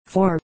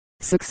4.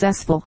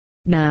 Successful.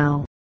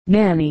 Now,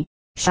 Nanny,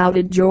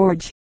 shouted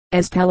George,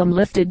 as Pelham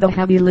lifted the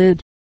heavy lid.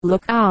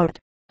 Look out.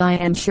 I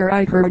am sure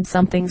I heard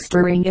something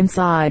stirring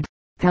inside.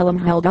 Pelham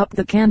held up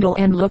the candle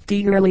and looked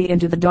eagerly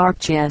into the dark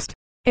chest.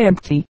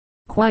 Empty.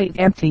 Quite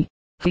empty,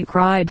 he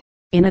cried,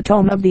 in a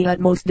tone of the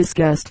utmost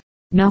disgust.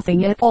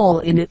 Nothing at all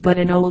in it but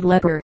an old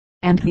leper.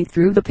 And he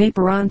threw the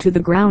paper onto the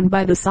ground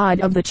by the side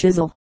of the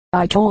chisel.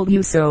 I told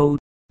you so,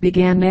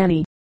 began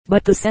Nanny,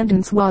 but the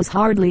sentence was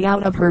hardly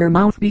out of her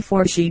mouth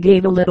before she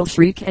gave a little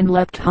shriek and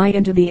leapt high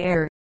into the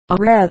air. A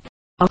rat!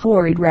 A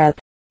horrid rat!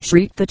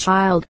 Shrieked the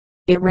child.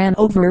 It ran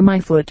over my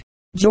foot.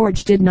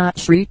 George did not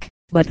shriek,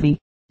 but he,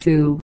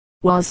 too,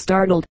 was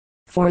startled,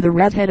 for the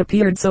rat had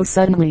appeared so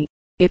suddenly.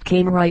 It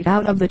came right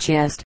out of the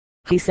chest,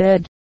 he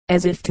said,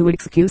 as if to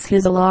excuse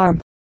his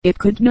alarm. It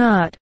could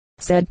not,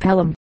 said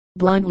Pelham,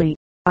 bluntly.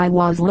 I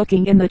was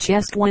looking in the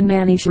chest when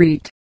Nanny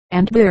shrieked,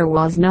 and there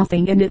was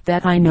nothing in it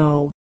that I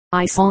know.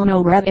 I saw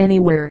no rat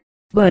anywhere,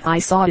 but I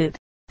saw it,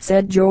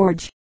 said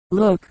George.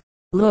 Look,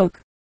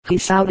 look, he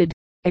shouted,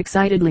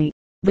 excitedly.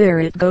 There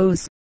it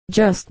goes,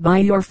 just by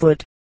your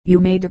foot. You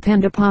may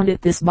depend upon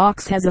it this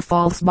box has a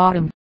false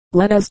bottom.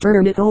 Let us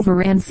turn it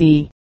over and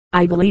see.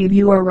 I believe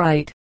you are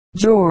right,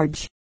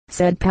 George,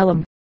 said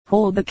Pelham.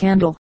 Hold the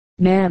candle,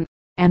 Nan,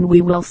 and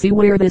we will see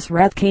where this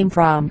rat came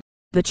from.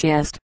 The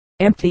chest,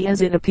 empty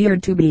as it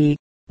appeared to be,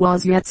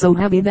 was yet so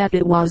heavy that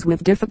it was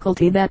with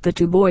difficulty that the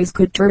two boys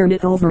could turn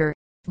it over.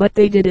 But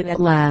they did it at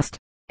last,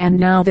 and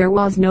now there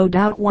was no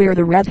doubt where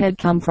the rat had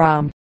come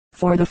from,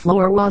 for the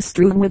floor was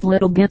strewn with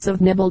little bits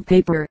of nibbled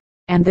paper,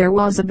 and there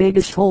was a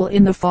biggish hole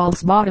in the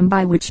false bottom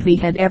by which he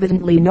had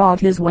evidently gnawed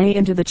his way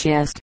into the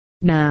chest.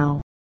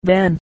 Now,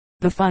 then,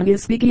 the fun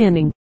is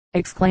beginning,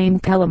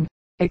 exclaimed Pelham,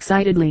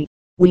 excitedly.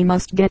 We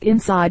must get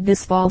inside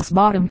this false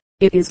bottom.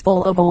 It is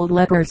full of old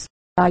lepers.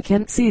 I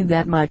can see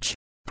that much.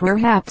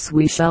 Perhaps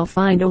we shall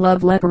find a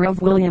love letter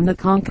of William the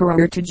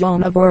Conqueror to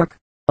Joan of Arc.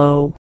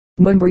 Oh,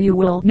 remember you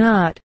will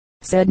not,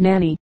 said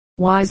Nanny,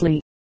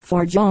 wisely,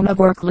 for Joan of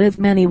Arc lived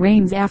many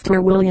reigns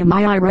after William.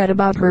 I read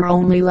about her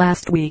only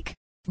last week.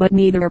 But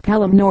neither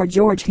Pelham nor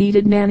George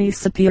heeded Nanny's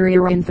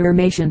superior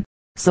information.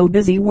 So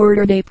busy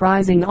were they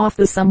prizing off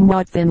the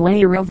somewhat thin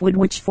layer of wood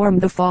which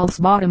formed the false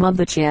bottom of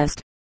the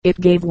chest. It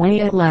gave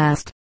way at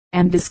last,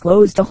 and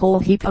disclosed a whole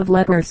heap of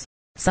letters,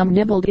 some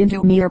nibbled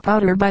into mere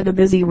powder by the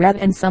busy rat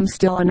and some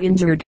still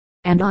uninjured,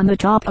 and on the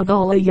top of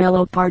all a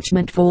yellow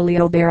parchment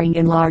folio bearing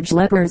in large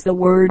letters the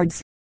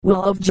words,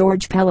 Will of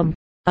George Pelham,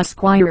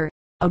 Esquire,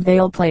 of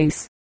Vale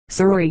Place,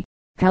 Surrey.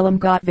 Pelham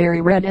got very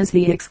red as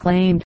he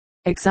exclaimed,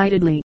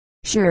 excitedly,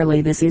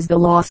 surely this is the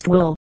lost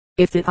will.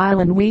 If it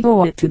island we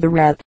owe it to the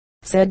rat,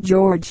 said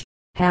George,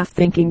 half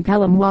thinking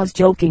Pelham was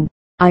joking.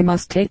 I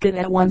must take it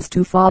at once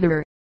to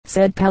father,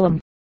 said Pelham,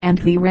 and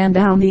he ran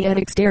down the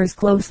attic stairs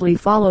closely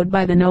followed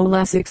by the no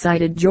less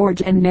excited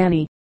George and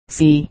Nanny.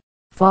 See,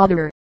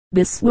 father,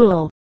 this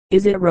will,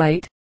 is it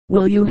right?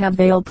 Will you have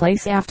Vale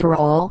Place after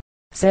all?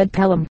 Said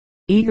Pelham,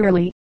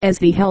 eagerly, as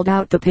he held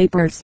out the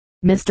papers.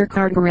 Mr.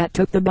 Carteret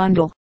took the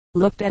bundle,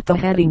 looked at the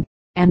heading,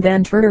 and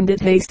then turned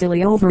it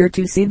hastily over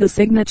to see the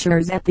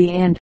signatures at the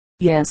end.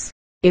 Yes,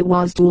 it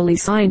was duly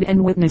signed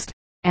and witnessed,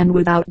 and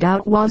without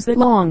doubt was the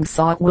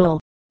long-sought will.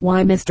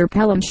 Why Mr.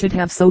 Pelham should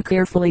have so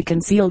carefully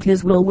concealed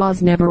his will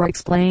was never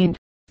explained,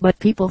 but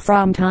people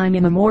from time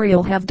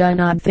immemorial have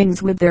done odd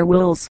things with their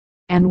wills,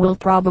 and will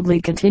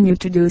probably continue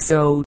to do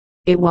so.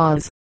 It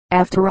was,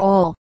 after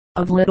all,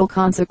 of little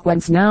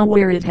consequence now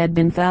where it had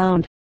been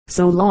found,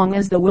 so long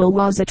as the will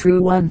was a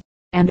true one,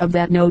 and of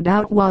that no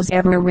doubt was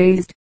ever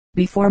raised.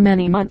 Before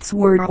many months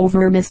were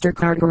over Mr.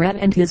 Carteret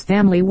and his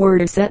family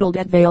were settled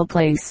at Vale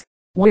Place,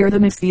 where the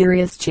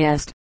mysterious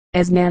chest,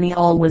 as Nanny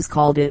always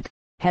called it,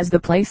 has the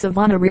place of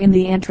honor in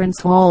the entrance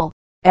hall.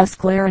 S.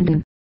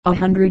 Clarendon,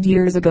 100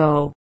 years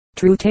ago.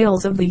 True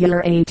Tales of the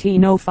year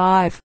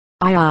 1805.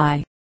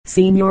 II.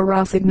 Senior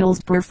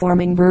Rossignol's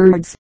Performing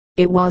Birds.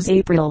 It was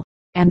April,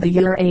 and the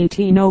year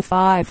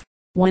 1805,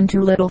 when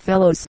two little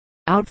fellows,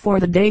 out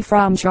for the day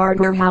from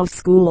Charterhouse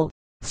School,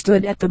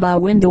 stood at the bow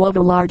window of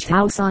a large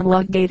house on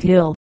Ludgate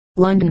Hill,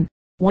 London,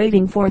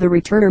 waiting for the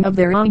return of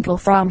their uncle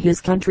from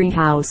his country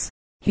house.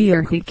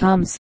 Here he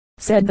comes,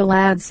 said the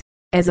lads,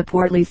 as a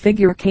portly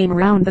figure came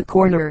round the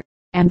corner,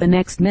 and the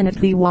next minute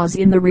he was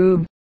in the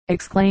room,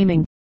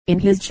 exclaiming, in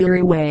his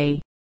cheery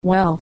way,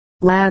 well,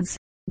 lads,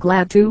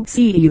 glad to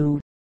see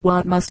you.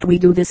 What must we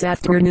do this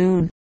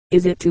afternoon?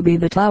 Is it to be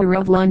the Tower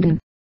of London,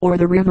 or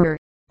the river,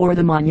 or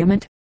the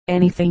Monument?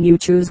 Anything you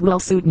choose will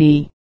suit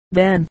me.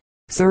 Then,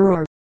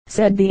 sir,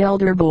 said the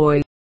elder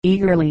boy,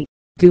 eagerly,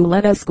 do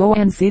let us go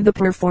and see the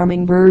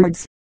performing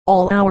birds.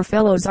 All our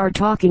fellows are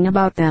talking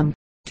about them.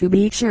 To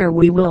be sure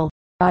we will.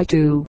 I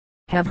too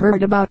have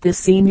heard about this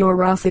Senior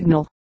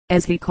Rossignol,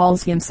 as he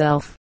calls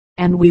himself,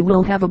 and we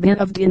will have a bit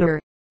of dinner,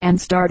 and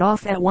start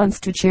off at once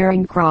to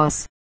Charing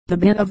Cross. The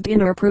bit of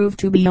dinner proved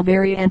to be a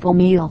very ample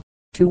meal,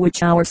 to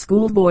which our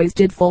schoolboys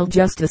did full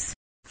justice,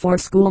 for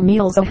school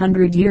meals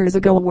 100 years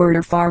ago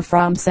were far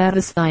from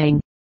satisfying,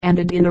 and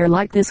a dinner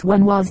like this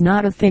one was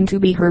not a thing to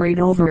be hurried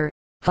over.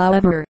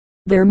 However,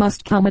 There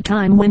must come a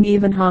time when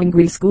even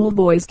hungry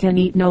schoolboys can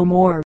eat no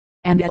more.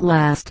 And at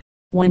last,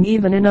 when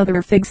even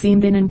another fig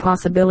seemed an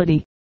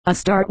impossibility, a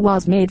start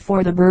was made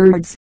for the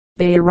birds.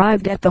 They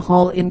arrived at the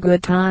hall in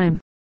good time,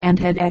 and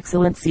had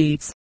excellent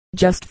seats,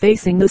 just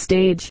facing the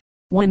stage.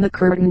 When the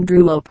curtain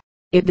drew up,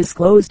 it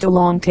disclosed a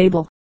long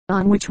table,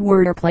 on which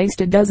were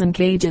placed a dozen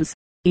cages,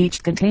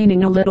 each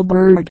containing a little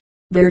bird.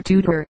 Their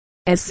tutor,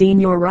 as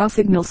Signor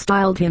Rossignol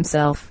styled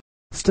himself,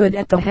 stood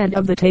at the head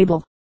of the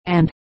table,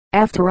 and,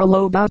 after a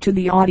low bow to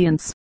the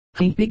audience,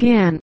 he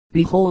began,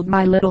 "Behold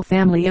my little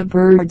family of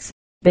birds.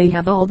 They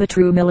have all the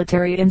true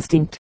military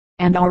instinct,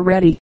 and are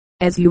ready,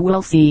 as you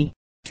will see,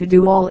 to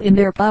do all in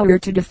their power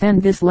to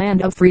defend this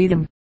land of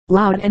freedom."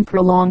 Loud and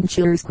prolonged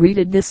cheers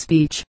greeted this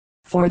speech,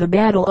 for the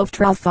Battle of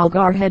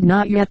Trafalgar had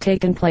not yet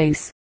taken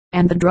place,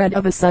 and the dread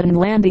of a sudden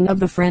landing of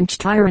the French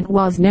tyrant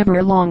was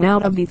never long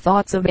out of the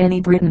thoughts of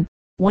any Briton.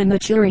 When the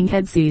cheering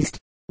had ceased,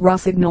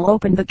 Rossignol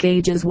opened the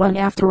cages one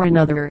after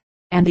another,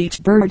 and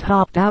each bird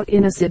hopped out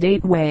in a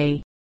sedate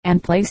way,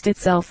 and placed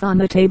itself on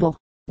the table,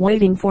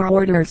 waiting for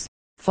orders.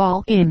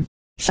 "Fall in!"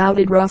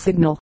 shouted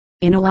Rossignol,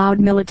 in a loud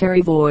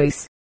military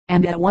voice,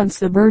 and at once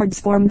the birds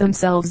formed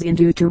themselves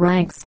into two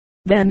ranks.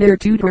 Then their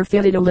tutor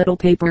fitted a little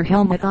paper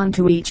helmet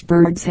onto each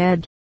bird's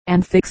head,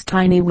 and fixed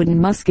tiny wooden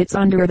muskets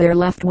under their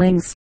left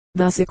wings.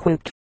 Thus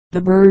equipped,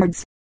 the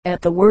birds,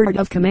 at the word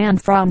of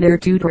command from their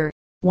tutor,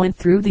 went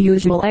through the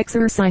usual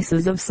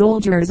exercises of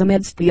soldiers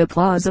amidst the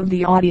applause of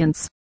the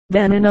audience.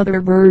 Then another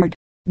bird,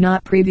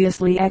 not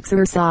previously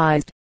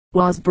exercised,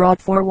 was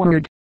brought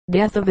forward.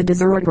 "Death of a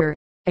deserter,"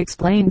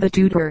 explained the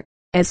tutor,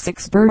 as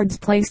 6 birds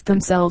placed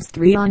themselves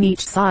 3 on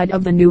each side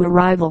of the new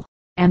arrival,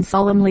 and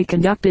solemnly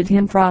conducted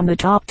him from the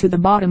top to the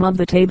bottom of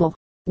the table,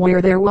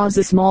 where there was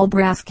a small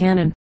brass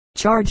cannon,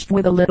 charged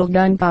with a little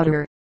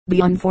gunpowder.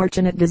 The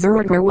unfortunate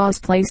deserter was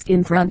placed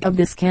in front of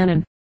this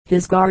cannon.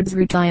 His guards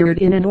retired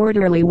in an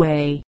orderly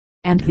way,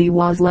 and he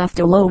was left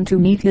alone to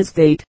meet his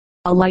fate.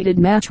 A lighted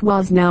match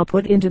was now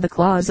put into the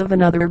claws of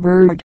another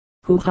bird,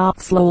 who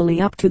hopped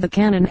slowly up to the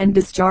cannon and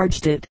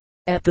discharged it.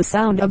 At the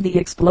sound of the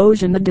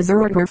explosion the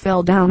deserter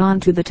fell down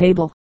onto the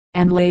table,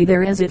 and lay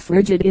there as if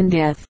frigid in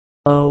death.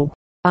 "Oh,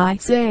 I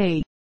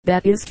say,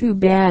 that is too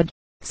bad,"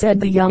 said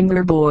the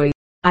younger boy.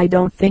 "I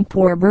don't think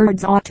poor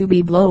birds ought to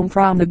be blown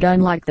from the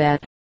gun like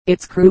that.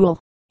 It's cruel,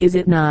 is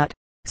it not,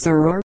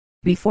 sir?"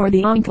 Before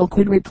the uncle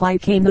could reply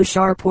came the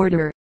sharp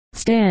order,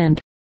 "Stand!"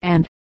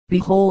 and,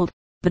 behold,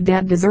 the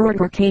dead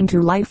deserter came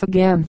to life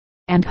again,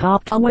 and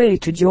hopped away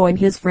to join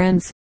his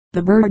friends.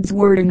 The birds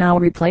were now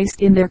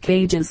replaced in their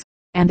cages,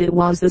 and it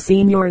was the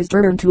signor's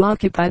turn to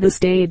occupy the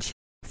stage.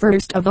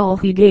 First of all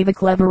he gave a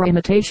clever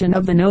imitation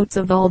of the notes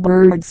of all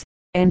birds,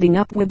 ending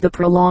up with the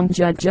prolonged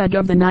jud-jud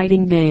of the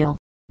nightingale,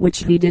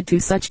 which he did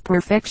to such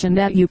perfection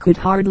that you could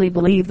hardly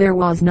believe there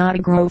was not a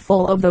grove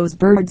full of those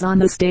birds on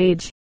the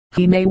stage.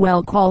 "He may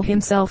well call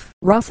himself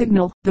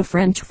Rossignol, the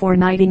French for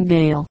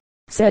nightingale,"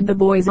 said the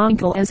boy's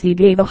uncle as he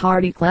gave a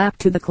hearty clap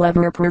to the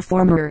clever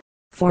performer,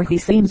 "for he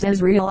seems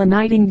as real a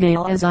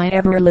nightingale as I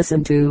ever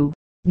listened to."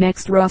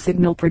 Next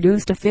Rossignol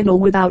produced a fiddle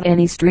without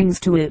any strings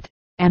to it,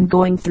 and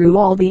going through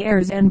all the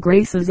airs and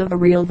graces of a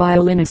real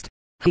violinist,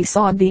 he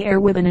sawed the air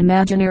with an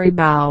imaginary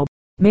bow,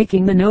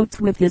 making the notes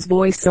with his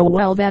voice so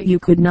well that you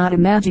could not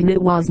imagine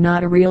it was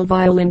not a real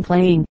violin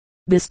playing.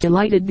 This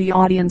delighted the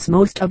audience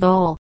most of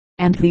all,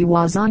 and he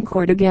was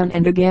encored again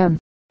and again,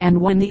 and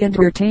when the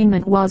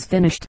entertainment was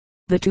finished,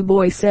 the 2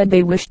 boys said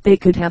they wished they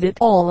could have it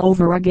all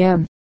over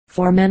again.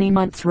 For many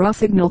months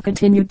Rossignol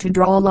continued to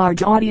draw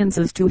large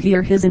audiences to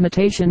hear his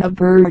imitation of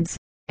birds,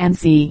 and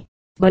see.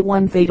 But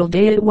one fatal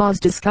day it was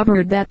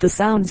discovered that the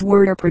sounds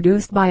were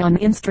produced by an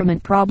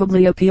instrument,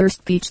 probably a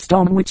pierced peach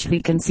stone, which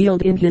he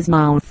concealed in his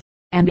mouth,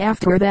 and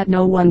after that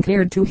no one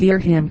cared to hear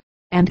him,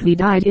 and he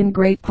died in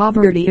great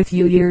poverty a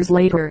few years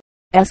later.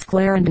 S.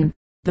 Clarendon,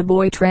 The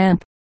Boy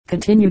Tramp.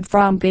 Continued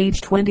from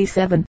page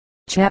 27.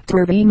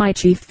 Chapter V. My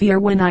chief fear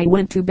when I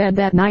went to bed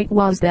that night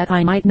was that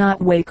I might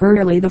not wake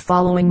early the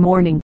following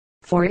morning,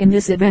 for in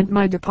this event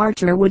my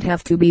departure would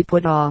have to be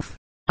put off.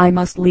 I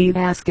must leave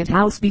Ascot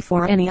House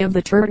before any of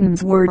the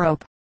Turtons were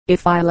up.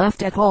 If I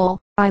left at all,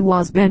 I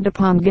was bent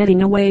upon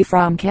getting away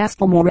from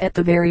Castlemore at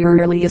the very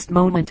earliest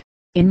moment.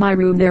 In my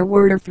room there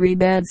were 3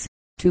 beds,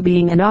 2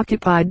 being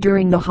unoccupied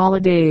during the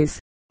holidays,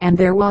 and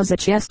there was a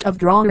chest of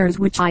drawers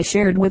which I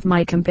shared with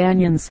my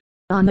companions.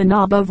 On the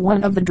knob of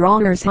one of the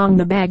drawers hung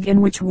the bag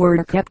in which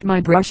were kept my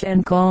brush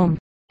and comb,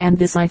 and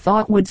this I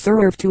thought would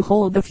serve to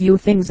hold the few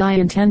things I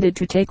intended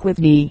to take with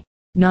me.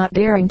 Not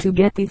daring to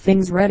get the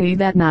things ready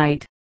that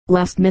night,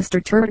 lest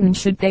Mr. Turton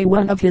should pay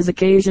one of his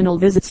occasional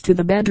visits to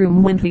the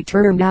bedroom when he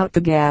turned out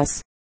the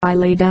gas, I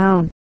lay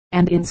down,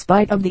 and in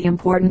spite of the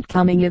important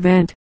coming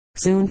event,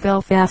 soon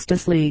fell fast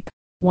asleep.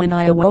 When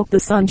I awoke the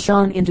sun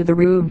shone into the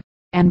room,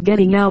 and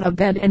getting out of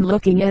bed and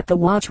looking at the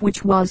watch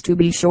which was to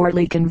be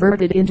shortly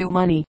converted into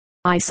money,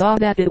 I saw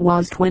that it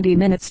was 20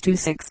 minutes to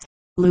 6.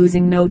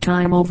 Losing no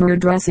time over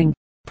dressing,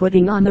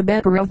 putting on the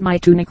better of my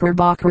two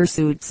knickerbocker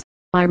suits,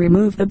 I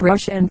removed the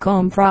brush and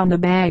comb from the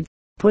bag,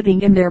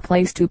 putting in their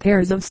place 2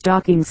 pairs of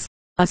stockings,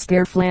 a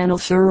spare flannel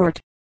shirt,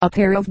 a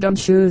pair of dumb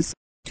shoes,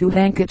 2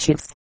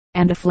 handkerchiefs,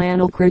 and a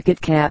flannel cricket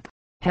cap.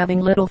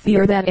 Having little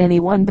fear that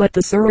anyone but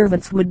the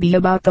servants would be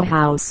about the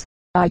house,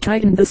 I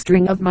tightened the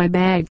string of my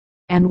bag,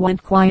 and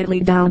went quietly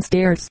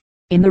downstairs.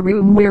 In the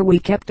room where we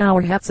kept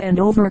our hats and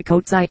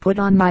overcoats I put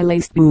on my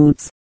laced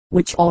boots,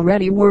 which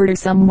already were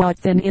somewhat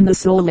thin in the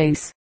sole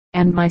lace,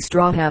 and my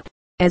straw hat,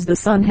 as the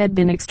sun had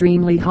been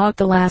extremely hot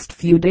the last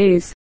few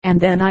days, and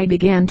then I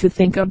began to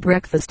think of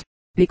breakfast,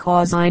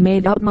 because I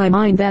made up my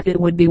mind that it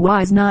would be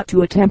wise not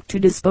to attempt to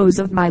dispose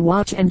of my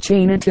watch and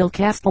chain until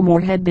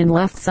Castlemore had been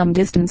left some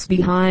distance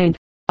behind,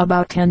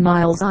 about 10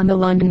 miles on the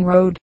London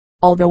road.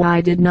 Although I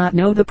did not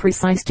know the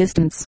precise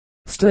distance,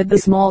 stood the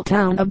small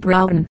town of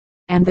Broughton,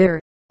 and there,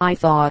 I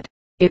thought,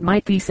 it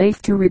might be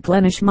safe to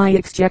replenish my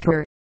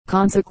exchequer.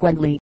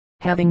 Consequently,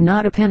 having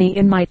not a penny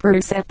in my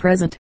purse at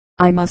present,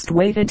 I must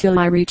wait until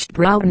I reached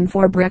Broughton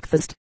for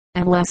breakfast,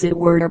 unless it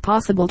were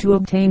possible to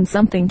obtain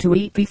something to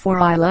eat before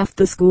I left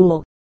the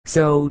school.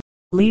 So,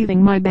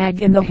 leaving my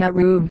bag in the hat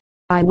room,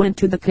 I went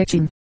to the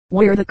kitchen,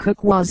 where the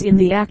cook was in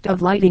the act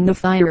of lighting the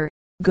fire.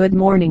 "Good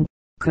morning,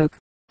 cook,"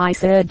 I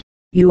said.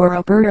 "You are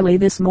up early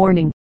this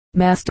morning,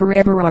 Master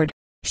Everard,"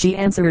 she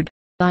answered.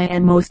 "I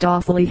am most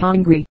awfully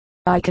hungry,"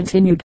 I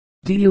continued.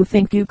 "Do you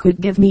think you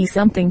could give me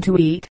something to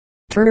eat?"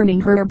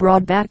 Turning her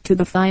broad back to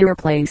the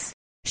fireplace,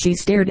 she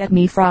stared at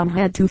me from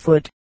head to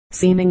foot,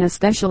 seeming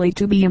especially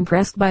to be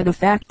impressed by the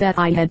fact that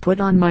I had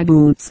put on my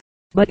boots.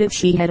 But if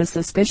she had a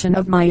suspicion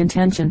of my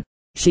intention,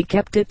 she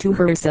kept it to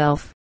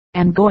herself,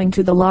 and going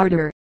to the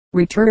larder,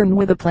 returned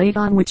with a plate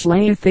on which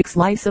lay a thick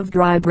slice of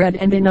dry bread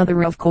and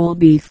another of cold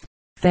beef.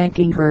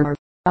 Thanking her,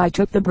 I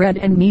took the bread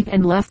and meat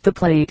and left the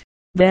plate.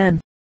 Then,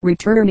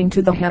 returning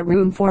to the hat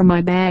room for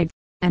my bag,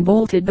 and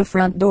bolted the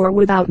front door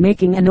without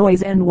making a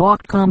noise and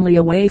walked calmly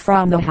away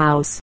from the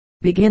house,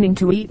 beginning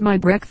to eat my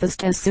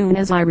breakfast as soon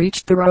as I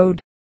reached the road.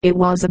 It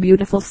was a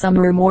beautiful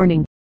summer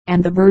morning,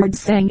 and the birds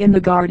sang in the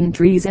garden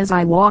trees as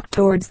I walked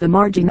towards the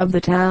margin of the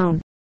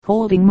town.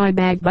 Holding my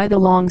bag by the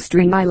long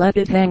string I let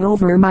it hang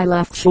over my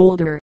left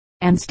shoulder,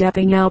 and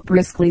stepping out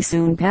briskly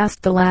soon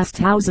passed the last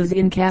houses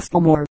in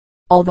Castlemore.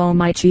 Although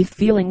my chief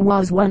feeling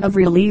was one of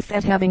relief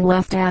at having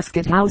left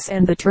Ascot House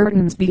and the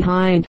Turtons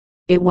behind,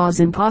 it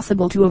was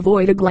impossible to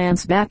avoid a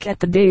glance back at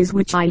the days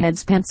which I had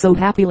spent so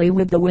happily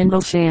with the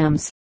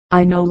Windleshams.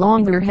 I no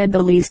longer had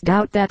the least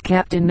doubt that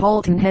Captain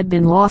Dalton had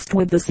been lost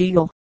with the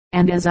Seagull,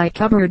 and as I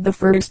covered the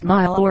first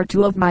mile or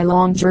two of my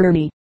long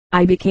journey,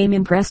 I became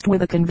impressed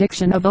with a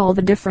conviction of all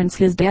the difference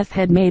his death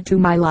had made to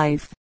my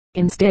life.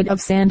 Instead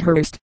of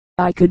Sandhurst,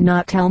 I could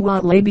not tell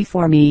what lay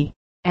before me,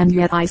 and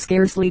yet I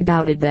scarcely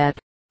doubted that,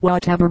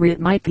 whatever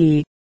it might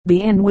be,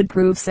 the end would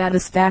prove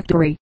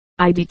satisfactory.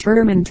 I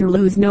determined to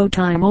lose no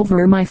time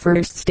over my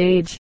first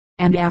stage,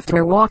 and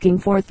after walking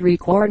for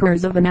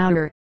 3/4 of an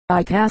hour,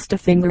 I passed a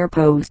finger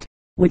post,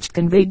 which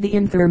conveyed the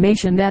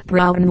information that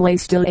Broughton lay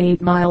still 8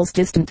 miles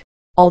distant.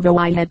 Although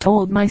I had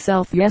told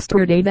myself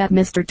yesterday that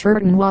Mr.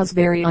 Turton was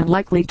very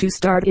unlikely to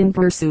start in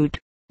pursuit,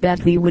 that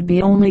he would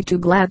be only too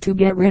glad to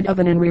get rid of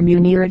an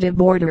unremunerative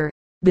boarder,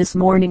 this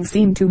morning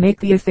seemed to make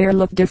the affair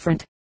look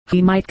different.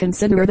 He might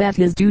consider that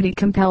his duty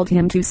compelled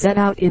him to set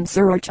out in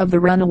search of the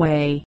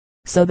runaway,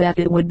 so that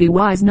it would be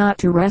wise not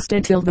to rest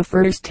until the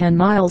first 10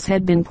 miles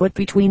had been put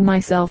between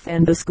myself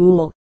and the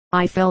school.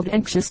 I felt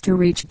anxious to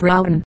reach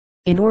Broughton,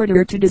 in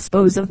order to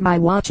dispose of my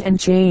watch and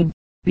chain,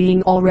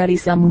 being already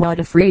somewhat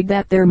afraid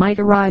that there might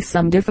arise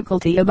some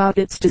difficulty about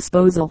its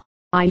disposal.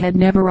 I had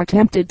never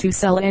attempted to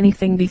sell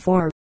anything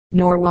before,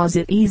 nor was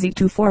it easy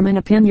to form an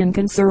opinion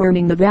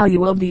concerning the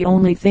value of the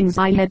only things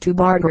I had to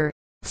barter.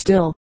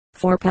 Still,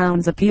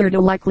 £4 appeared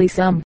a likely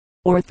sum,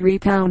 or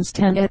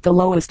 £3.10 at the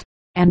lowest,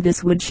 and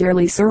this would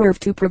surely serve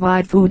to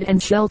provide food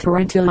and shelter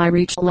until I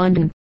reached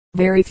London.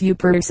 Very few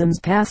persons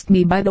passed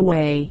me by the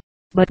way,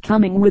 but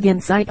coming within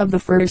sight of the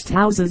first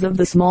houses of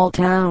the small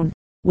town,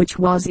 which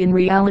was in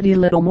reality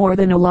little more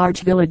than a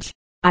large village,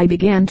 I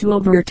began to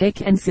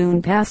overtake and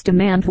soon passed a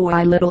man who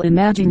I little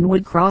imagined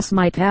would cross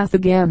my path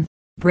again.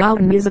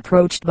 Broughton is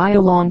approached by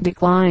a long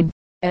decline,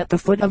 at the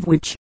foot of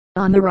which,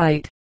 on the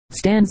right,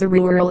 stands a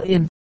rural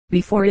inn.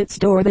 Before its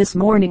door this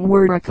morning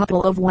were a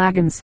couple of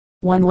wagons,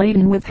 one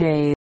laden with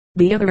hay,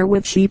 the other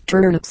with sheep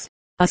turnips.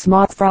 A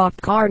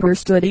smock-frocked carter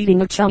stood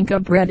eating a chunk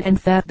of bread and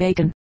fat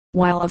bacon,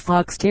 while a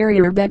fox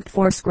terrier begged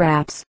for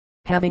scraps.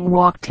 Having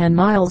walked 10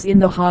 miles in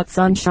the hot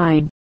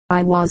sunshine,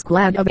 I was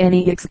glad of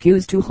any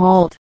excuse to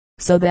halt,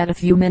 so that a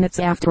few minutes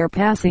after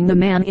passing the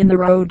man in the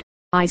road,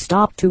 I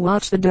stopped to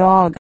watch the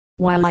dog.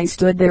 While I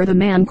stood there the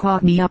man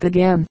caught me up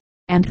again,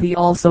 and he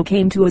also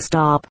came to a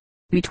stop,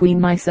 between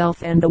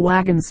myself and the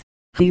wagons.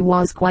 He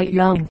was quite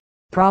young,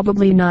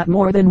 probably not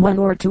more than 1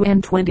 or 2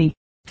 and 20,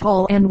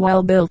 tall and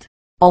well built,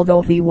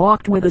 although he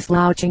walked with a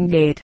slouching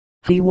gait.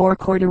 He wore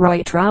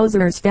corduroy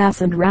trousers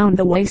fastened round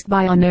the waist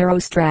by a narrow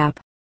strap,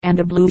 and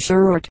a blue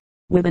shirt,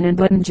 with an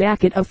unbuttoned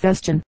jacket of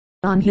fustian.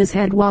 On his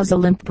head was a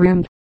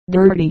limp-brimmed,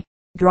 dirty,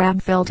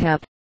 drab felt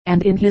hat,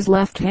 and in his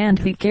left hand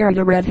he carried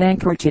a red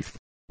handkerchief,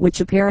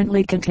 which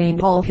apparently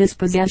contained all his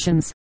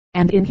possessions,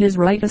 and in his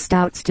right a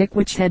stout stick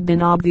which had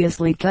been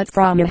obviously cut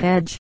from a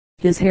hedge.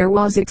 His hair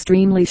was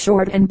extremely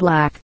short and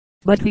black,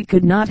 but he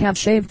could not have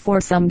shaved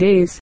for some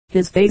days.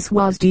 His face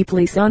was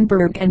deeply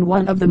sunburned and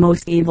one of the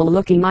most evil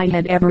looking I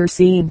had ever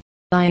seen.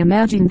 I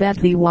imagined that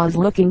he was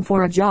looking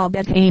for a job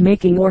at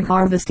haymaking or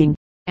harvesting,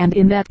 and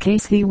in that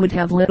case he would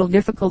have little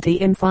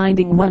difficulty in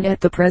finding one at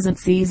the present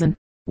season.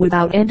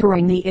 Without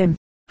entering the inn,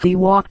 he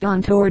walked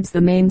on towards the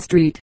main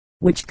street,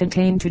 which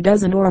contained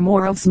 24 or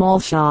more of small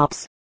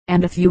shops,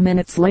 and a few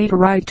minutes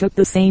later I took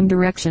the same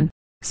direction,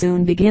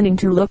 soon beginning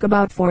to look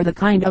about for the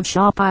kind of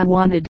shop I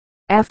wanted.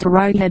 After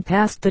I had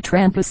passed the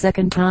tramp a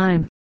second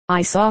time,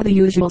 I saw the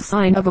usual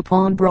sign of a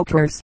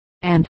pawnbroker's,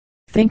 and,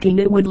 thinking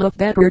it would look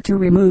better to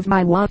remove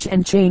my watch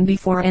and chain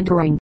before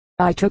entering,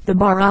 I took the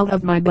bar out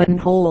of my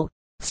buttonhole.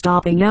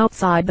 Stopping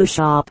outside the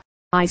shop,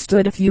 I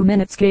stood a few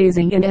minutes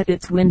gazing in at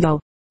its window,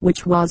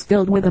 which was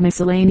filled with a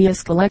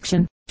miscellaneous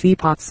collection,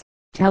 teapots,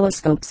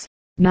 telescopes,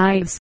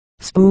 knives,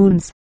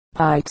 spoons,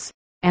 pipes,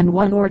 and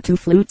 1 or 2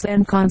 flutes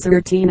and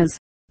concertinas.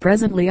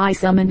 Presently I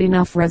summoned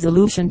enough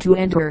resolution to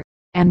enter,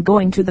 and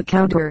going to the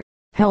counter,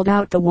 held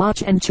out the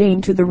watch and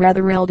chain to the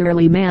rather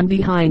elderly man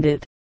behind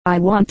it. "I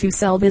want to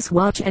sell this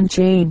watch and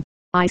chain,"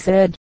 I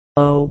said.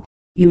 "Oh,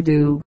 you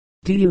do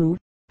you?"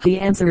 he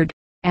answered,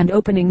 and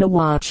opening the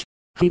watch,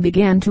 he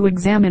began to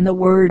examine the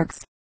works.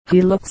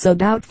 He looked so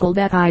doubtful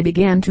that I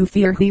began to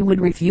fear he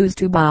would refuse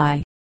to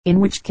buy, in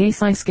which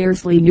case I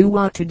scarcely knew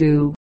what to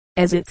do,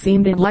 as it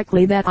seemed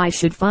unlikely that I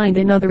should find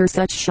another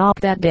such shop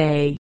that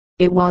day.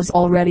 It was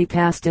already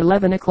past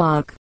 11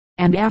 o'clock,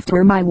 and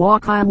after my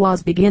walk I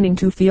was beginning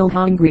to feel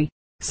hungry.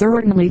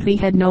 Certainly he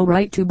had no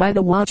right to buy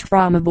the watch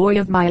from a boy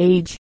of my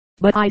age,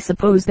 but I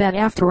suppose that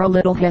after a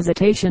little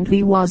hesitation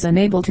he was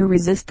unable to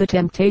resist the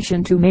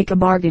temptation to make a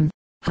bargain.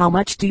 "How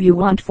much do you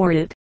want for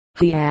it?"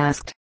 he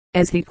asked,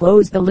 as he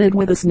closed the lid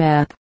with a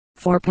snap.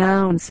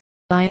 £4,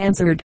 I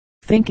answered,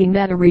 thinking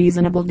that a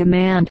reasonable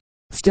demand.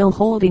 Still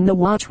holding the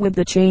watch with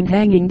the chain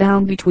hanging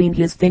down between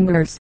his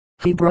fingers,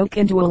 he broke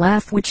into a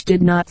laugh which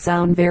did not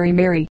sound very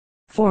merry.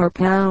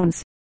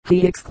 £4,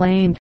 he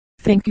exclaimed.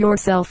 "Think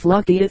yourself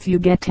lucky if you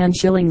get 10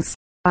 shillings.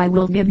 I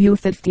will give you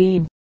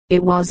 15.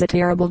 It was a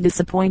terrible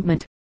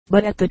disappointment,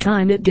 but at the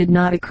time it did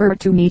not occur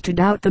to me to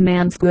doubt the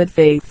man's good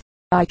faith.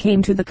 I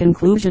came to the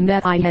conclusion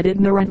that I had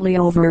ignorantly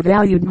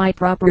overvalued my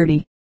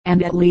property,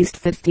 and at least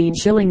 15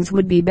 shillings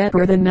would be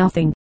better than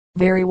nothing.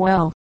 "Very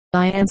well,"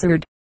 I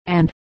answered,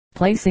 and,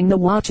 placing the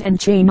watch and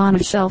chain on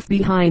a shelf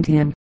behind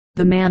him,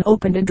 the man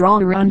opened a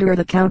drawer under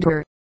the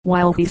counter,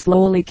 while he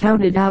slowly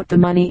counted out the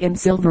money in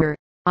silver.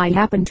 I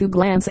happened to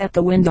glance at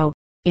the window.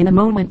 In a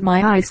moment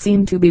my eyes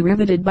seemed to be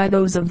riveted by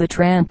those of the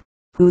tramp,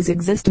 whose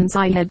existence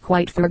I had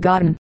quite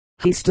forgotten.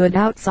 He stood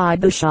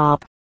outside the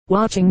shop,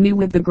 watching me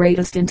with the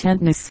greatest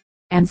intentness,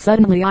 and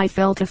suddenly I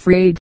felt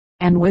afraid,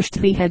 and wished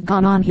he had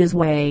gone on his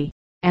way,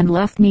 and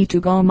left me to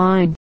go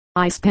mine.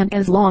 I spent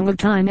as long a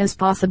time as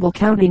possible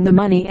counting the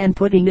money and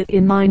putting it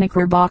in my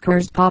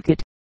knickerbocker's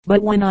pocket,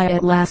 but when I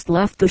at last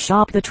left the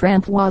shop the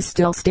tramp was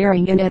still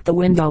staring in at the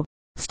window.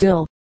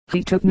 Still,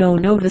 he took no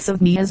notice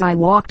of me as I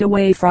walked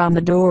away from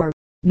the door,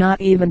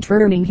 not even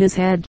turning his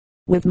head.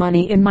 With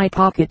money in my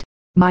pocket,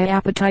 my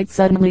appetite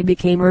suddenly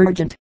became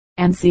urgent,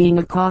 and seeing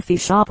a coffee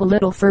shop a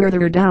little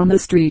further down the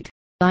street,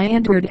 I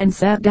entered and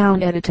sat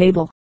down at a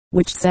table,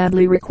 which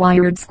sadly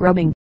required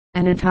scrubbing.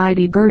 An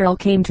untidy girl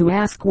came to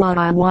ask what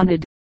I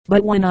wanted,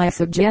 but when I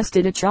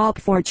suggested a chop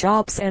for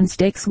chops and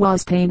steaks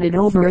was painted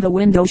over the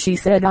window she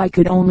said I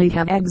could only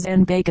have eggs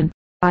and bacon.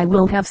 "I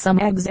will have some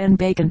eggs and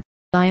bacon,"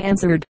 I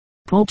answered.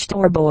 "Poached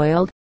or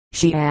boiled?"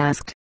 she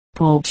asked.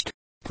 "Poached,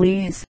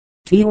 please."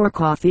 "Tea or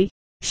coffee?"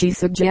 she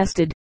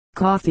suggested.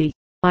 "Coffee,"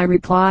 I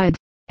replied,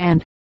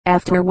 and,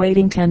 after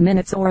waiting 10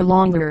 minutes or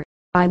longer,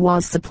 I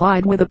was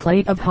supplied with a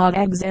plate of hot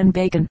eggs and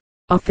bacon,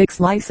 a thick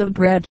slice of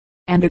bread,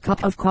 and a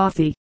cup of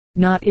coffee.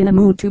 Not in a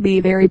mood to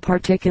be very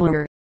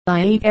particular,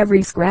 I ate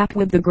every scrap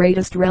with the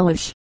greatest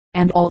relish,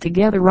 and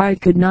altogether I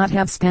could not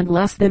have spent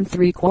less than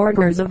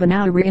 3/4 of an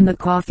hour in the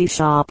coffee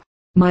shop.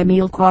 My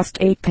meal cost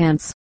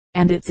 8d,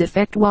 and its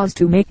effect was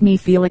to make me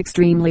feel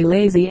extremely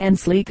lazy and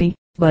sleepy,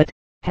 but,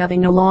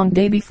 having a long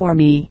day before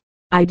me,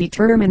 I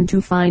determined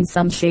to find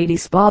some shady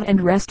spot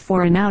and rest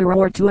for an hour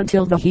or two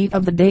until the heat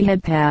of the day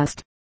had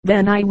passed.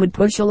 Then I would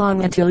push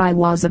along until I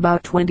was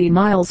about 20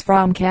 miles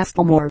from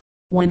Castlemore,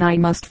 when I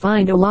must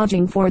find a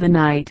lodging for the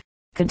night.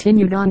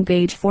 Continued on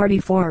page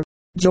 44.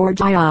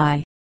 George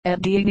II.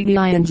 At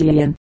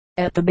Dettingen.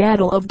 At the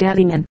Battle of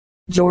Dettingen,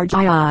 George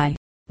II.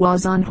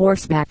 was on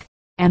horseback,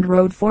 and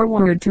rode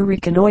forward to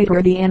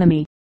reconnoiter the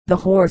enemy. The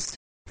horse,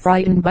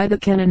 frightened by the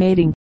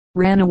cannonading,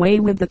 ran away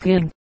with the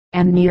king,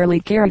 and nearly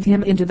carried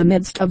him into the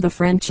midst of the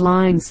French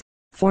lines.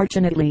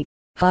 Fortunately,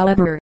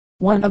 however,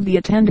 one of the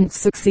attendants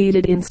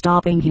succeeded in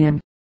stopping him.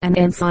 An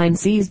ensign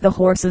seized the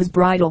horse's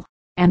bridle,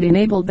 and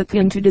enabled the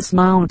king to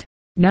dismount.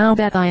 "Now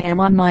that I am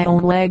on my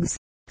own legs,"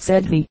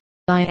 said he,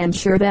 "I am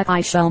sure that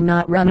I shall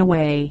not run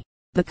away."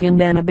 The king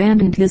then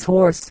abandoned his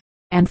horse,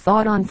 and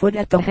fought on foot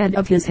at the head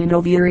of his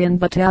Hanoverian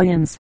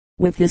battalions,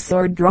 with his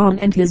sword drawn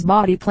and his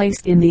body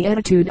placed in the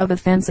attitude of a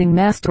fencing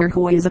master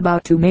who is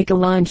about to make a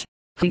lunge.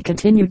 he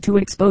continued to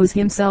expose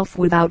himself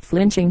without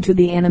flinching to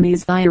the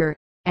enemy's fire,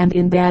 and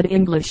in bad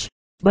English,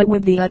 but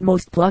with the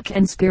utmost pluck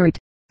and spirit,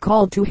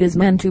 called to his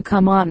men to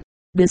come on.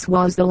 This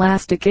was the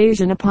last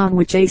occasion upon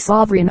which a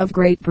sovereign of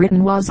Great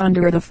Britain was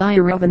under the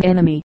fire of an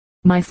enemy.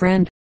 My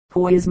friend,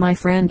 who is my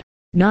friend?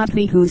 Not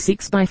he who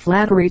seeks by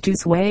flattery to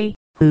sway,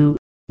 who,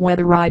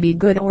 whether I be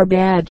good or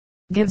bad,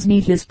 gives me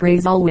his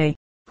praise alway.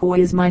 Who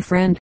is my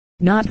friend?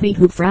 Not he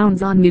who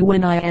frowns on me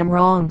when I am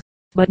wrong,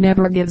 but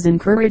never gives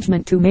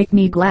encouragement to make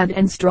me glad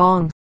and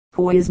strong.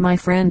 Who is my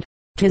friend?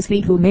 'Tis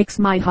he who makes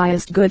my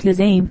highest good his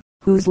aim,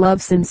 whose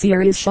love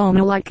sincere is shown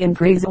alike in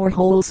praise or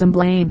wholesome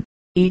blame.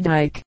 E.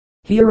 Dyke.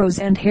 Heroes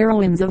and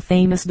heroines of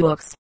famous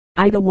books.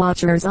 The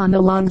watchers on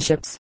the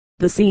longships.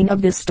 The scene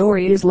of this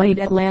story is laid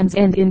at Land's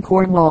End in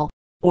Cornwall,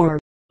 or,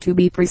 to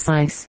be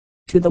precise,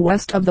 to the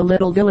west of the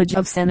little village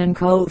of Sennen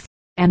Cove,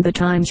 and the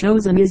time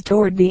chosen is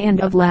toward the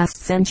end of last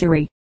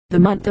century. The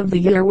month of the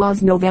year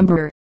was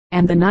November,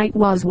 and the night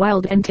was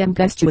wild and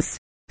tempestuous,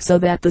 so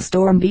that the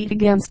storm beat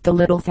against the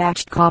little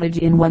thatched cottage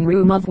in one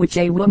room of which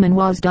a woman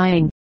was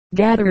dying.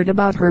 Gathered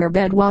about her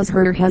bed was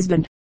her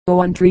husband,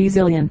 Owen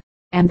Trezilian,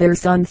 and their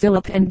son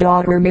Philip and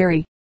daughter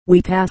Mary.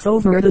 We pass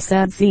over the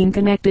sad scene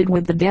connected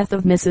with the death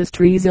of Mrs.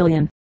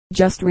 Trezilian,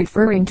 just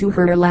referring to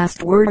her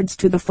last words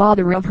to the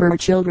father of her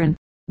children.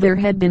 There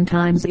had been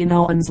times in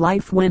Owen's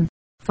life when,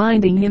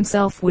 finding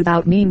himself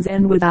without means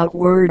and without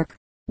work,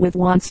 with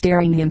want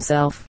staring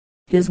himself,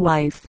 his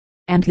wife,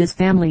 and his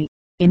family,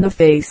 in the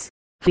face,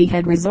 he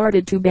had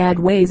resorted to bad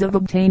ways of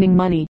obtaining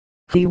money.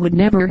 He would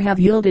never have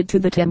yielded to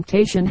the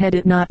temptation had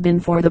it not been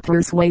for the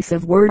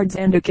persuasive words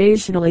and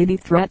occasionally the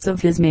threats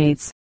of his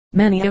mates.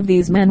 Many of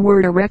these men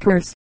were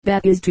wreckers,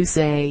 that is to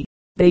say,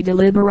 they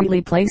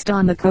deliberately placed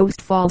on the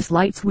coast false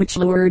lights which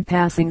lured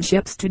passing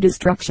ships to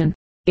destruction.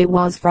 It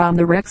was from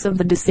the wrecks of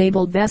the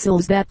disabled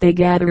vessels that they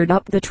gathered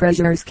up the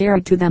treasures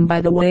carried to them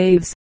by the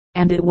waves,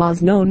 and it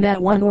was known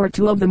that one or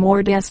two of the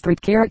more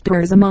desperate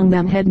characters among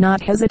them had not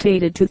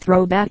hesitated to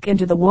throw back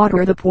into the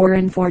water the poor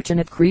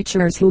unfortunate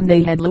creatures whom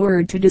they had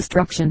lured to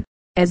destruction.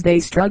 As they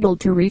struggled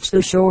to reach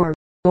the shore,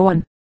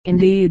 Owen,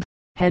 indeed,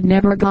 had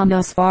never gone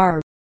thus far,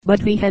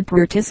 but he had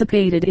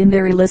participated in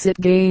their illicit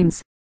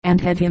games, and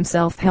had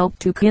himself helped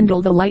to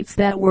kindle the lights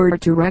that were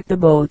to wreck the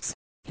boats.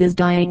 His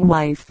dying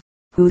wife,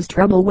 whose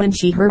trouble when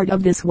she heard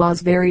of this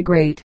was very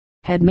great,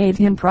 had made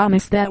him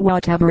promise that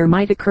whatever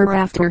might occur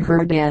after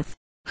her death,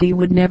 he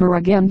would never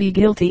again be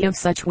guilty of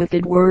such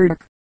wicked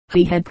work.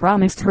 He had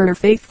promised her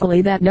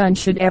faithfully that none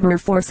should ever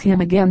force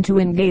him again to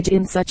engage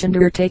in such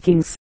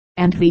undertakings,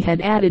 and he had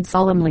added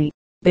solemnly,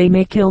 "They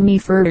may kill me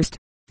first,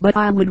 but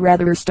I would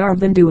rather starve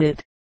than do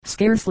it."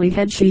 Scarcely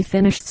had she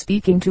finished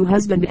speaking to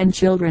husband and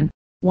children,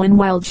 when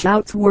wild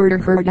shouts were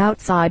heard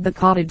outside the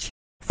cottage,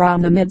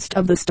 from the midst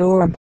of the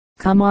storm.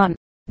 "Come on,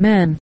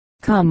 men,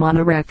 come on,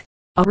 a wreck,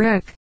 a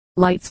wreck!"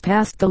 Lights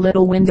past the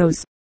little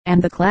windows,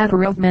 and the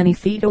clatter of many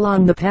feet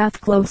along the path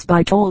close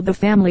by told the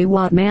family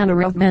what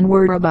manner of men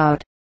were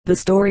about. The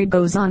story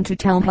goes on to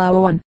tell how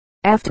Owen,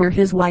 after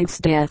his wife's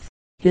death,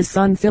 his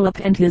son Philip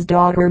and his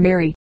daughter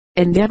Mary,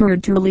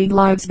 endeavored to lead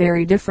lives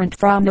very different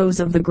from those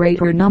of the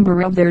greater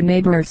number of their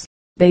neighbors.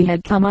 They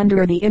had come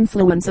under the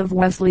influence of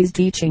Wesley's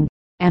teaching,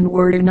 and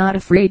were not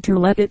afraid to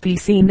let it be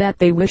seen that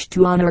they wished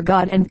to honor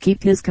God and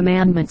keep his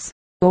commandments.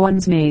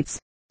 Owen's mates,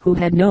 who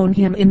had known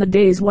him in the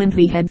days when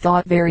he had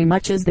thought very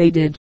much as they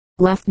did,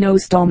 left no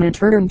stone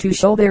unturned to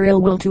show their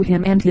ill will to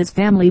him and his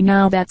family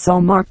now that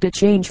so marked a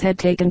change had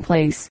taken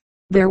place.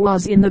 There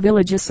was in the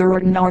village a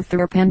certain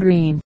Arthur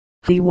Pendrine.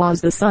 He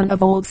was the son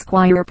of old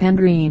Squire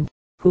Pendrine,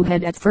 who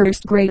had at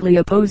first greatly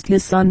opposed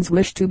his son's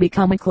wish to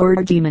become a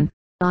clergyman.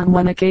 On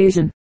one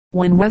occasion,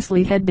 when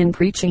Wesley had been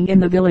preaching in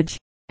the village,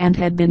 and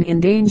had been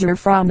in danger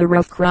from the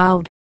rough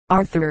crowd,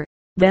 Arthur,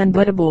 then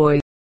but a boy,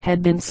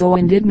 had been so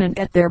indignant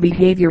at their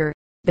behavior,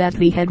 that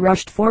he had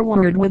rushed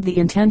forward with the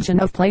intention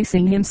of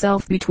placing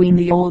himself between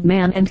the old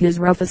man and his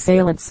rough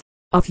assailants.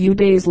 A few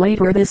days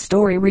later this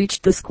story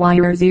reached the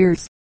squire's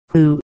ears,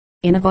 who,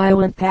 in a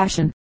violent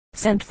passion,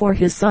 sent for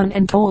his son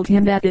and told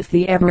him that if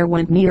he ever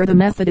went near the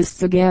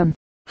Methodists again,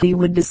 he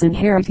would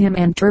disinherit him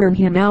and turn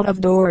him out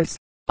of doors.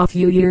 A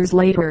few years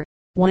later,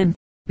 when,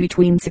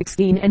 between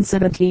 16 and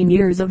 17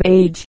 years of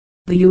age,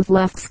 the youth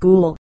left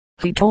school,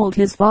 he told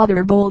his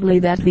father boldly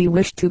that he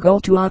wished to go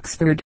to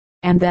Oxford,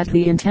 and that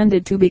he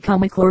intended to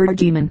become a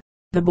clergyman.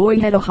 The boy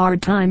had a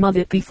hard time of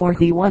it before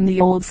he won the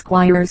old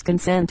squire's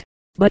consent,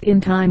 but in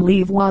time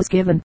leave was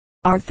given.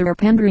 Arthur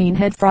Pendrine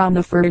had from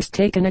the first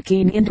taken a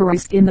keen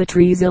interest in the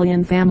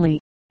Trezilian family,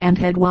 and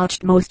had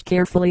watched most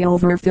carefully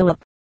over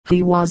Philip.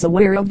 He was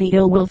aware of the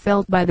ill will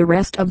felt by the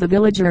rest of the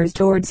villagers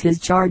towards his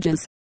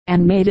charges,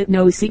 and made it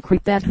no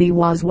secret that he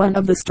was one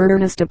of the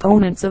sternest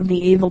opponents of the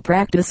evil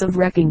practice of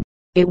wrecking.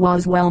 It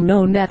was well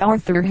known that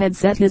Arthur had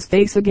set his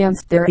face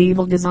against their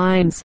evil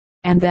designs,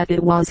 and that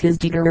it was his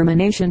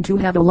determination to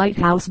have a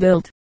lighthouse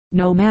built,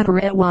 no matter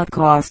at what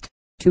cost,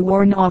 to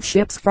warn off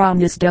ships from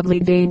this doubly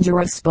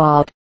dangerous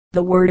spot.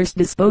 The worst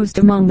disposed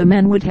among the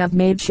men would have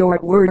made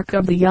short work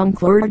of the young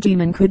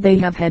clergyman could they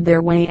have had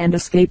their way and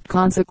escaped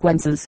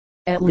consequences.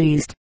 At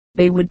least,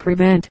 they would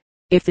prevent,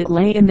 if it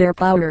lay in their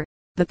power,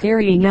 the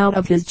carrying out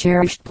of his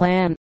cherished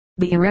plan,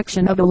 the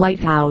erection of a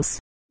lighthouse.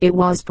 It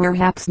was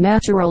perhaps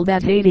natural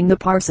that, hating the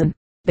parson,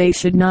 they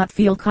should not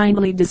feel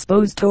kindly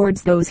disposed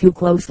towards those who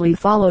closely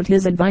followed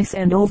his advice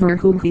and over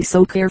whom he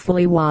so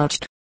carefully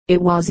watched.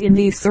 It was in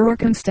these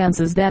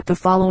circumstances that the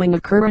following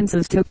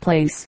occurrences took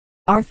place.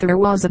 Arthur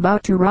was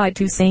about to ride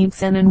to St.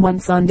 Senan one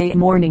Sunday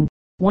morning,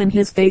 when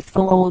his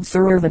faithful old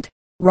servant,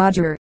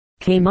 Roger,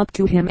 came up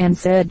to him and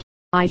said,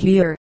 "I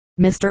hear,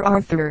 Mr.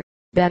 Arthur,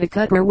 that a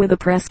cutter with a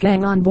press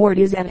gang on board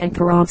is at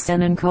anchor off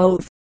Senan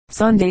Cove.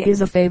 Sunday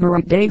is a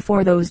favorite day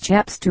for those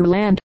chaps to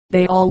land.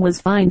 They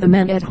always find the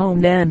men at home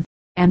then,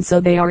 and so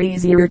they are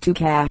easier to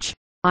catch.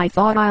 I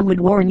thought I would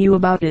warn you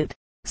about it,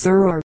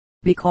 sir,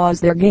 because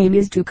their game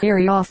is to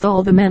carry off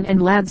all the men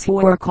and lads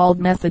who are called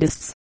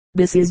Methodists.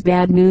 This is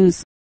bad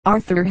news."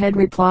 Arthur had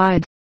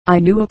replied, "I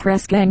knew a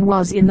press gang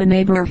was in the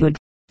neighborhood,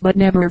 but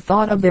never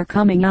thought of their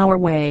coming our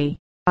way.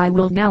 I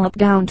will gallop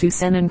down to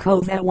Senan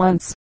Cove at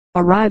once."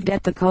 Arrived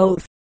at the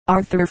cove,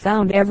 Arthur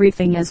found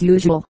everything as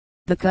usual.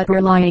 The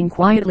cutter lying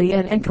quietly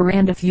at anchor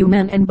and a few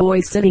men and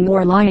boys sitting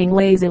or lying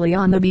lazily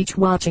on the beach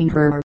watching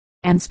her,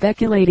 and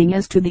speculating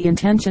as to the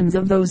intentions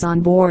of those on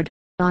board.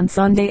 On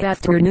Sunday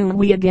afternoon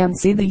we again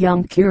see the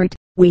young curate.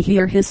 We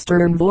hear his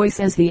stern voice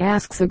as he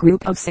asks a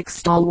group of 6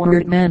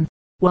 stalwart men,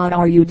 "What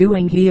are you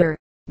doing here,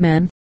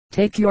 men?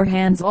 Take your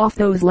hands off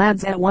those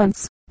lads at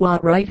once.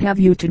 What right have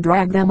you to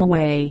drag them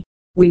away?"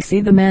 We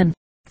see the men,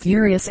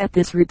 furious at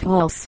this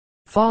repulse,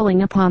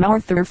 falling upon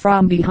Arthur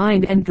from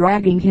behind and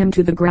dragging him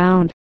to the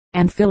ground,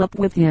 and Philip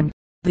with him.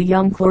 The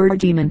young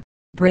clergyman,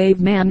 brave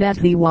man that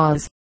he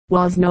was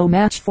no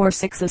match for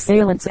 6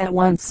 assailants at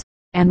once,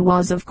 and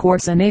was of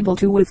course unable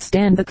to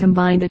withstand the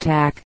combined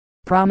attack,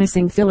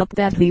 promising Philip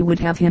that he would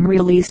have him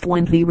released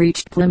when he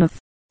reached Plymouth,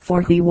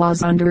 for he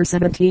was under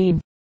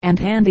 17, and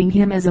handing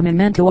him as a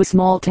memento a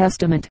small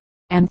testament,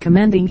 and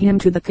commending him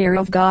to the care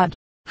of God.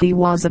 He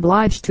was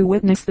obliged to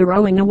witness the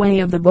rowing away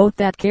of the boat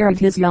that carried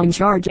his young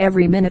charge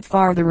every minute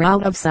farther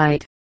out of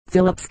sight.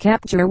 Philip's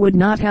capture would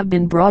not have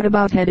been brought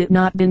about had it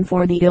not been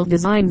for the ill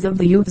designs of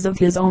the youths of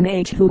his own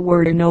age who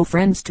were no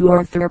friends to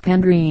Arthur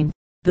Pendragon.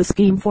 The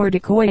scheme for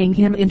decoying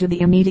him into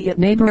the immediate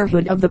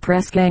neighborhood of the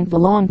press gang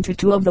belonged to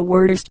 2 of the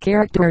worst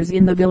characters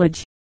in the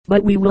village,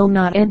 but we will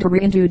not enter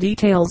into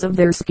details of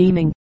their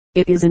scheming.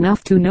 It is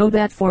enough to know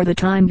that for the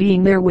time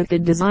being their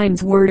wicked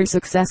designs were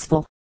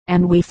successful,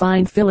 and we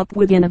find Philip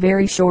within a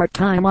very short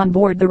time on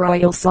board the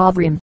Royal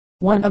Sovereign,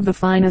 one of the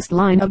finest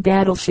line of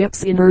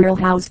battleships in Earl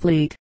Howe's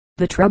fleet.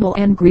 The trouble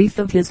and grief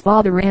of his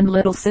father and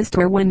little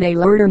sister when they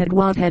learned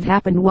what had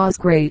happened was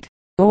great.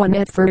 Owen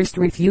at first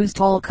refused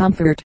all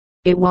comfort.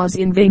 It was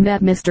in vain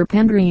that Mr.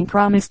 Pendragon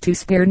promised to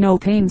spare no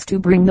pains to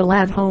bring the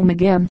lad home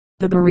again.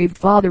 The bereaved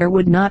father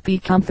would not be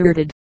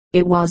comforted.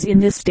 It was in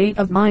this state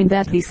of mind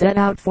that he set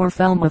out for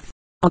Falmouth,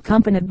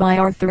 accompanied by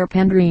Arthur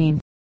Pendragon,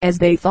 as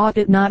they thought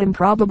it not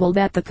improbable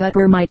that the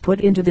cutter might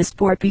put into this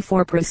port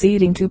before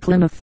proceeding to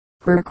Plymouth.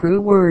 Her crew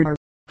were,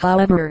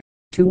 however,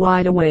 too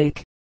wide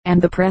awake,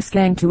 and the press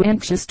gang too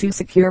anxious to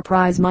secure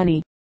prize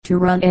money, to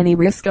run any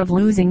risk of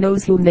losing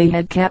those whom they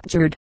had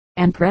captured,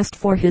 and pressed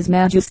for His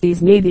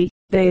Majesty's navy.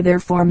 They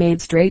therefore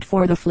made straight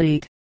for the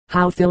fleet.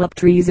 How Philip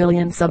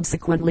Tressilian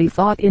subsequently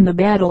fought in the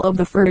battle of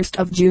the 1st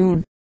of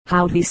June,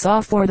 how he saw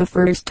for the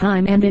first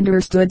time and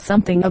understood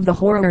something of the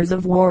horrors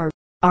of war,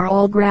 are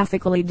all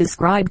graphically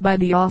described by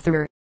the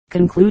author,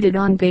 concluded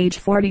on page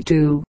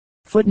 42.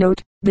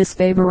 Footnote: this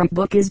favorite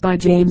book is by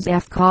James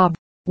F. Cobb,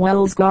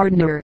 Wells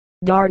Gardner,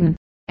 Darton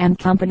and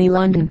Company,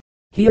 London.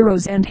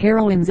 Heroes and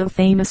Heroines of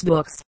Famous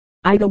Books.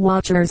 Ida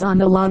Watchers on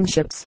the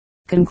Longships.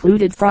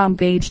 Concluded from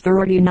page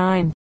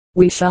 39.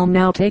 We shall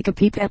now take a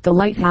peep at the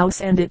lighthouse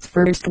and its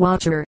first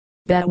watcher.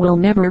 "That will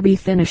never be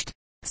finished,"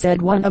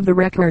 said one of the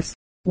wreckers,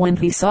 when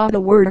he saw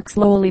the work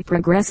slowly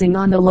progressing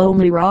on the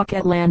lonely rock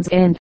at Land's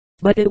End.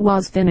 But it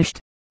was finished.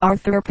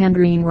 Arthur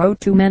Pendragon wrote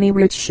to many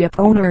rich ship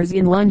owners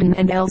in London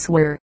and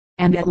elsewhere,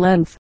 and at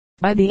length,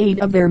 by the aid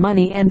of their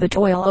money and the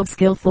toil of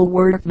skillful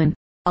workmen,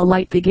 a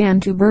light began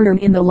to burn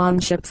in the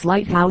Longship's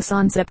lighthouse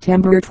on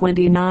September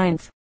 29,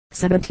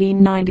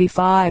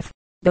 1795.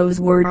 Those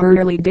were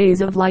early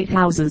days of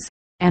lighthouses,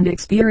 and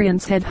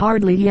experience had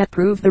hardly yet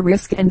proved the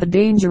risk and the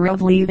danger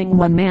of leaving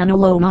one man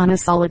alone on a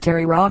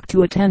solitary rock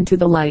to attend to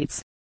the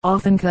lights,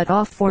 often cut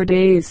off for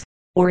days,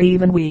 or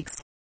even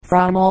weeks,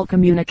 from all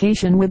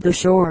communication with the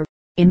shore.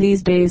 In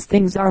these days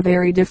things are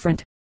very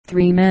different.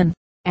 3 men,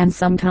 and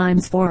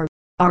sometimes 4,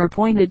 are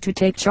appointed to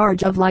take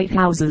charge of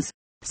lighthouses,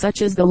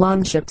 such as the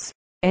Longships,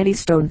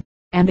 Eddystone,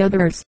 and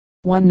others.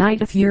 One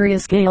night a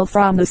furious gale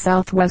from the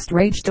southwest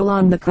raged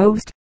along the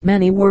coast.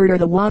 Many were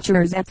the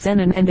watchers at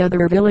Senan and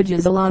other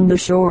villages along the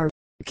shore,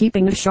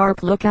 keeping a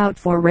sharp lookout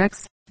for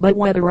wrecks, but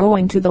whether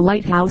owing to the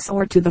lighthouse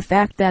or to the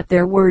fact that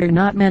there were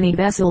not many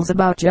vessels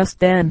about just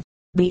then,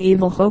 the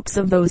evil hopes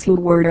of those who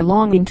were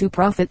longing to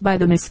profit by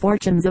the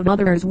misfortunes of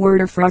others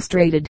were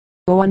frustrated.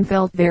 Owen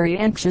felt very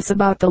anxious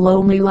about the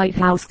lonely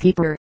lighthouse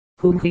keeper,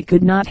 whom he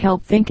could not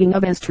help thinking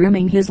of as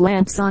trimming his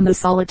lamps on the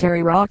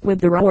solitary rock with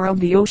the roar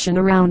of the ocean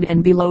around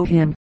and below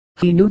him.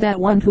 He knew that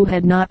one who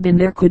had not been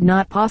there could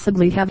not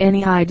possibly have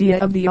any idea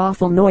of the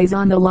awful noise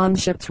on the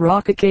longship's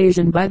rock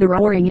occasioned by the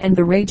roaring and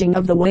the raging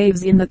of the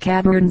waves in the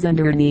caverns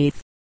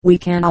underneath. We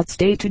cannot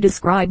stay to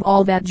describe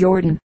all that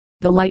Jordan,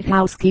 the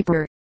lighthouse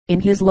keeper, in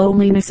his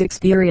loneliness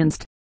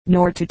experienced,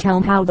 nor to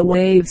tell how the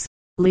waves,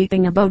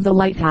 leaping above the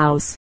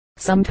lighthouse,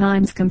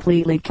 sometimes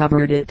completely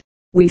covered it.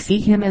 We see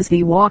him as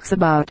he walks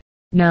about,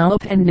 now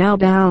up and now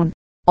down,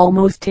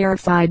 almost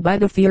terrified by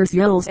the fierce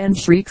yells and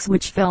shrieks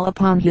which fell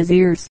upon his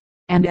ears,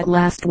 and at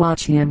last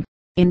watch him,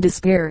 in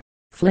despair,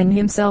 fling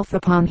himself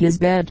upon his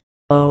bed.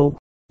 Oh,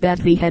 that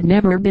he had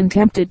never been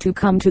tempted to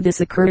come to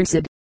this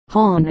accursed,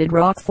 haunted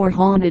rock, for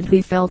haunted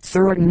he felt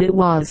certain it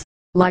was.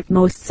 Like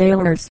most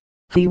sailors,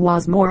 he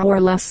was more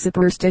or less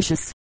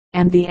superstitious,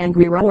 and the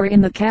angry roar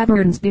in the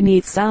caverns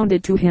beneath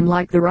sounded to him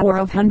like the roar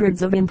of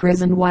hundreds of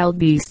imprisoned wild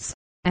beasts,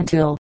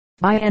 until,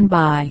 by and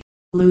by,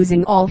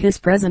 losing all his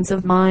presence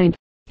of mind,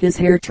 his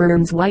hair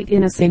turns white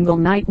in a single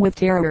night with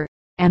terror,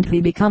 and he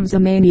becomes a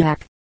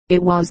maniac.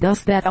 It was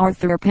thus that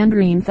Arthur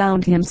Pendragon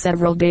found him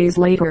several days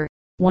later,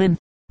 when,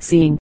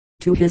 seeing,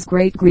 to his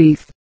great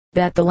grief,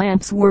 that the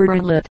lamps were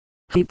unlit,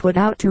 he put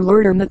out to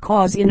learn the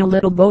cause in a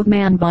little boat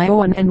manned by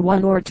Owen and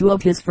one or two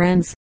of his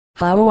friends.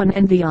 How Owen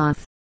and the Oth,